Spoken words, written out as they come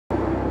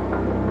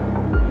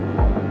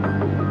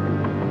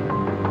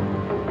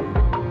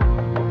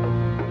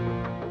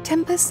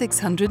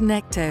Tempus600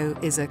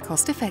 Necto is a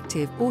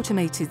cost-effective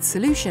automated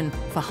solution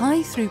for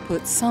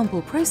high-throughput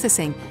sample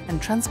processing and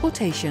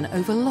transportation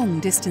over long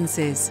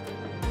distances.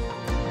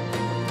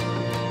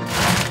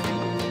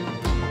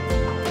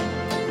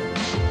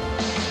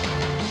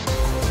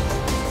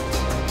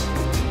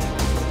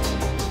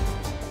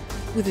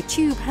 With a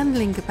tube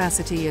handling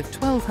capacity of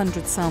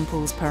 1,200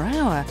 samples per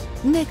hour,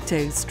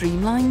 Necto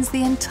streamlines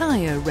the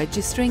entire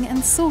registering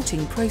and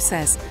sorting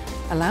process,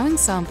 allowing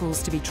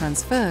samples to be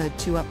transferred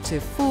to up to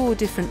 4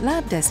 different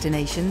lab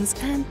destinations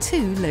and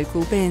 2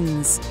 local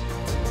bins.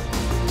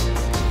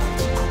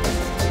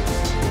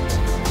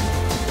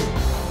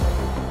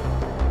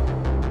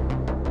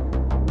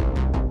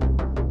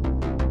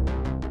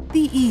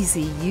 The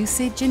easy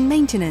usage and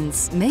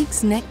maintenance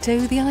makes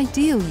Necto the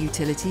ideal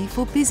utility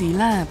for busy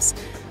labs,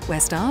 where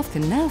staff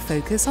can now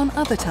focus on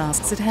other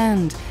tasks at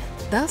hand,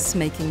 thus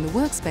making the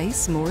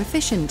workspace more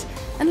efficient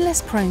and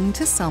less prone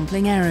to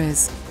sampling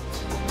errors.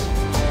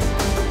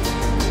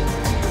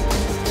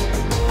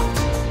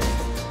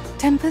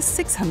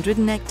 Tempus600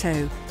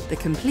 Necto, the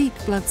complete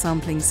blood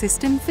sampling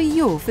system for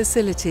your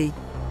facility.